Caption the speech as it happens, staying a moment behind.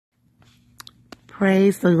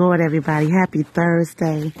Praise the Lord, everybody. Happy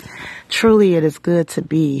Thursday. Truly, it is good to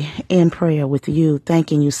be in prayer with you.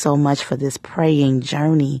 Thanking you so much for this praying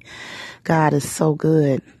journey. God is so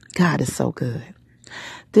good. God is so good.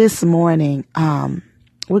 This morning,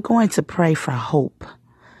 we're going to pray for hope.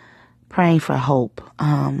 Praying for hope.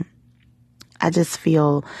 I just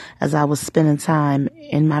feel as I was spending time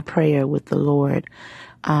in my prayer with the Lord,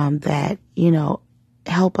 that,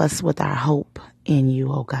 help us with our hope in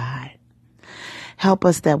you, oh God. Help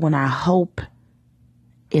us that when our hope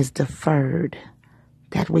is deferred,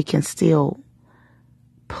 that we can still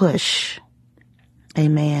push.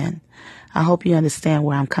 Amen. I hope you understand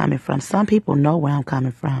where I'm coming from. Some people know where I'm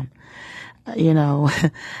coming from. I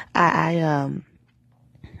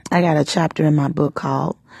got a chapter in my book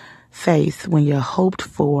called Faith When Your Hoped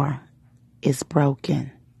For is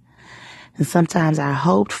Broken. And sometimes our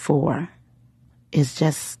hoped for is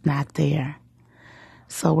just not there.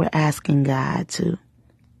 So we're asking God to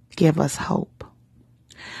give us hope.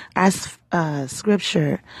 Our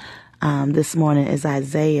scripture this morning is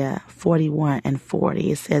Isaiah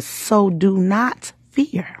 41:40. It says, "So do not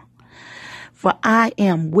fear, for I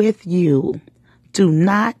am with you. Do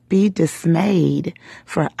not be dismayed,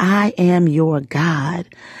 for I am your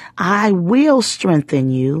God. I will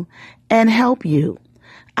strengthen you and help you.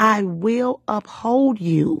 I will uphold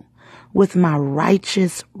you with my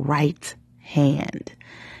righteous right hand."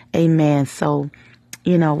 Amen. So,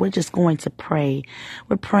 we're just going to pray.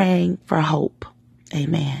 We're praying for hope.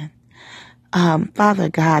 Amen. Father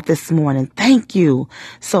God, this morning, thank you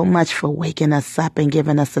so much for waking us up and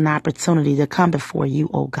giving us an opportunity to come before you,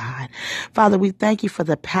 oh God. Father, we thank you for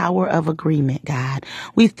the power of agreement, God.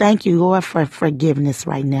 We thank you, Lord, for forgiveness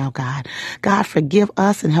right now, God. God, forgive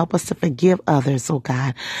us and help us to forgive others, oh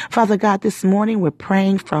God. Father God, this morning we're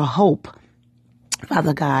praying for hope.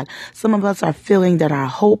 Father God, some of us are feeling that our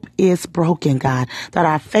hope is broken, God, that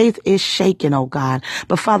our faith is shaken, oh God.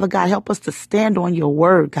 But Father God, help us to stand on your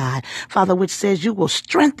word, God, Father, which says you will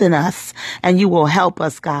strengthen us and you will help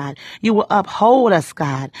us, God. You will uphold us,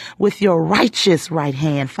 God, with your righteous right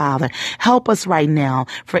hand, Father. Help us right now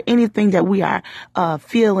for anything that we are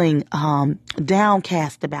feeling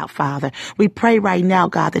downcast about, Father. We pray right now,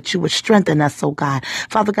 God, that you would strengthen us, oh God.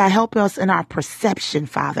 Father God, help us in our perception,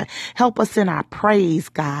 Father. Help us in our praise,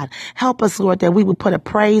 God. Help us, Lord, that we would put a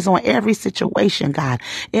praise on every situation, God,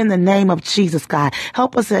 in the name of Jesus, God.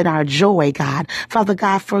 Help us in our joy, God. Father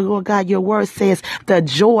God, for Lord God, your word says the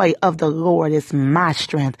joy of the Lord is my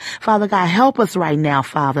strength. Father God, help us right now,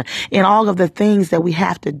 Father, in all of the things that we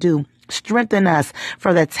have to do. Strengthen us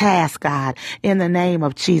for the task, God, in the name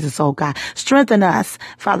of Jesus, oh God. Strengthen us,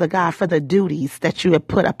 Father God, for the duties that you have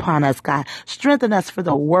put upon us, God. Strengthen us for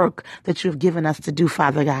the work that you've given us to do,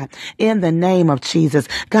 Father God, in the name of Jesus.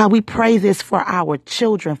 God, we pray this for our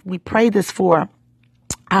children. We pray this for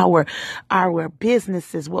our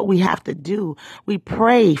businesses, what we have to do. We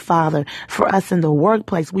pray, Father, for us in the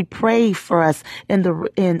workplace. We pray for us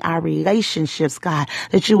in our relationships, God,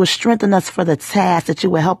 that you will strengthen us for the task, that you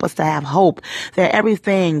will help us to have hope, that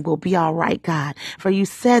everything will be all right, God. For you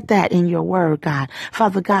said that in your word, God.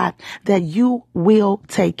 Father God, that you will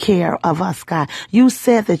take care of us, God. You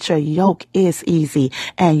said that your yoke is easy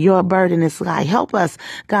and your burden is light. Help us,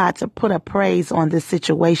 God, to put a praise on this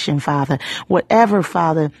situation, Father. Whatever,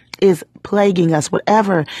 Father, is plaguing us,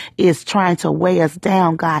 whatever is trying to weigh us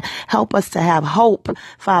down, God, help us to have hope,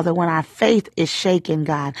 Father, when our faith is shaken,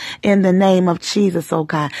 God, in the name of Jesus, oh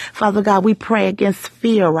God. Father God, we pray against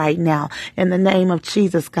fear right now, in the name of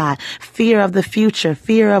Jesus, God. Fear of the future,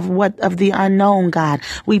 fear of the unknown, God.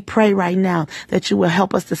 We pray right now that you will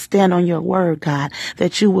help us to stand on your word, God,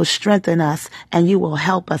 that you will strengthen us and you will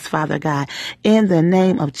help us, Father God, in the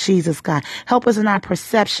name of Jesus, God. Help us in our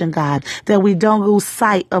perception, God, that we don't lose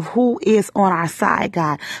sight of who is on our side,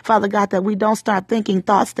 God. Father God, that we don't start thinking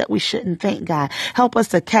thoughts that we shouldn't think, God. Help us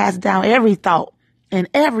to cast down every thought and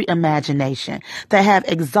every imagination that have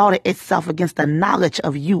exalted itself against the knowledge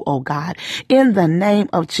of you, oh God. In the name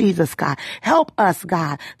of Jesus, God. Help us,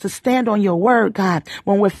 God, to stand on your word, God,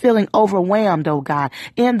 when we're feeling overwhelmed, oh God.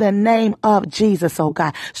 In the name of Jesus, oh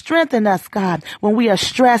God. Strengthen us, God, when we are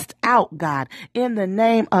stressed out, God. In the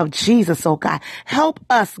name of Jesus, oh God. Help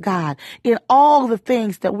us, God, in all the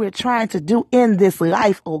things that we're trying to do in this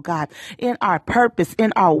life, oh God. In our purpose,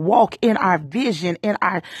 in our walk, in our vision, in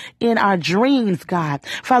our dreams, God.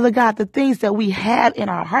 Father God, the things that we have in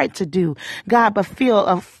our heart to do, God, but feel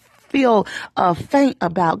faint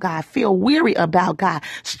about, God, feel weary about, God.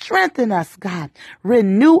 Strengthen us, God.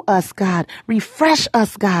 Renew us, God. Refresh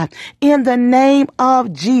us, God. In the name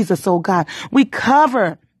of Jesus, oh God. We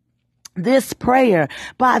cover this prayer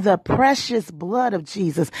by the precious blood of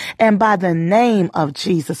Jesus and by the name of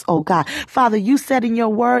Jesus, oh God. Father, you said in your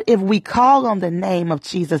word, if we call on the name of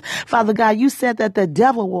Jesus, Father God, you said that the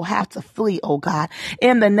devil will have to flee, oh God,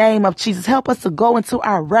 in the name of Jesus. Help us to go into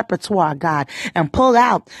our repertoire, God, and pull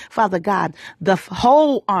out, Father God, the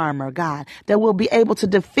whole armor, God, that will be able to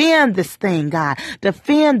defend this thing, God,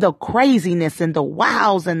 defend the craziness and the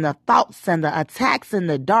wows and the thoughts and the attacks and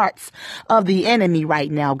the darts of the enemy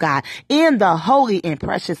right now, God. In the holy and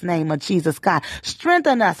precious name of Jesus, God,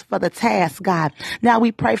 strengthen us for the task, God. Now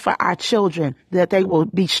we pray for our children that they will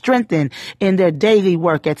be strengthened in their daily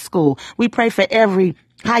work at school. We pray for every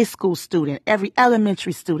high school student, every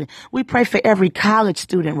elementary student. We pray for every college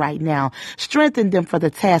student right now. Strengthen them for the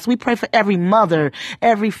task. We pray for every mother,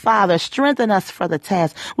 every father. Strengthen us for the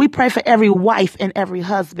task. We pray for every wife and every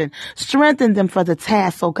husband. Strengthen them for the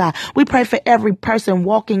task, oh God. We pray for every person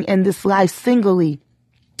walking in this life singly,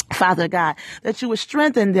 Father God, that you would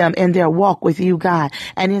strengthen them in their walk with you, God,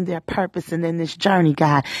 and in their purpose and in this journey,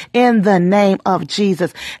 God. In the name of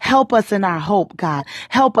Jesus, help us in our hope, God.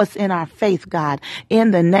 Help us in our faith, God,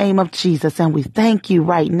 in the name of Jesus. And we thank you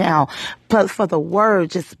right now for the word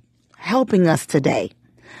just helping us today.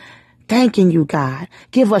 Thanking you, God.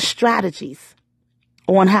 Give us strategies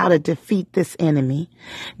on how to defeat this enemy.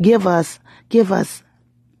 Give us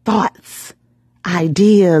thoughts,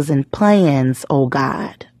 ideas, and plans, oh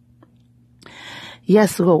God.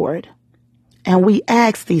 Yes, Lord. And we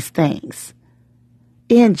ask these things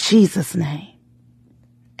in Jesus' name.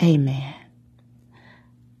 Amen.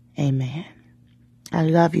 Amen. I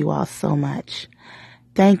love you all so much.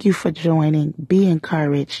 Thank you for joining. Be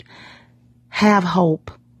encouraged. Have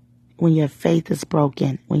hope when your faith is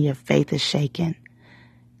broken, when your faith is shaken.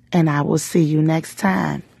 And I will see you next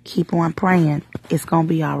time. Keep on praying. It's going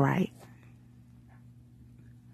to be all right.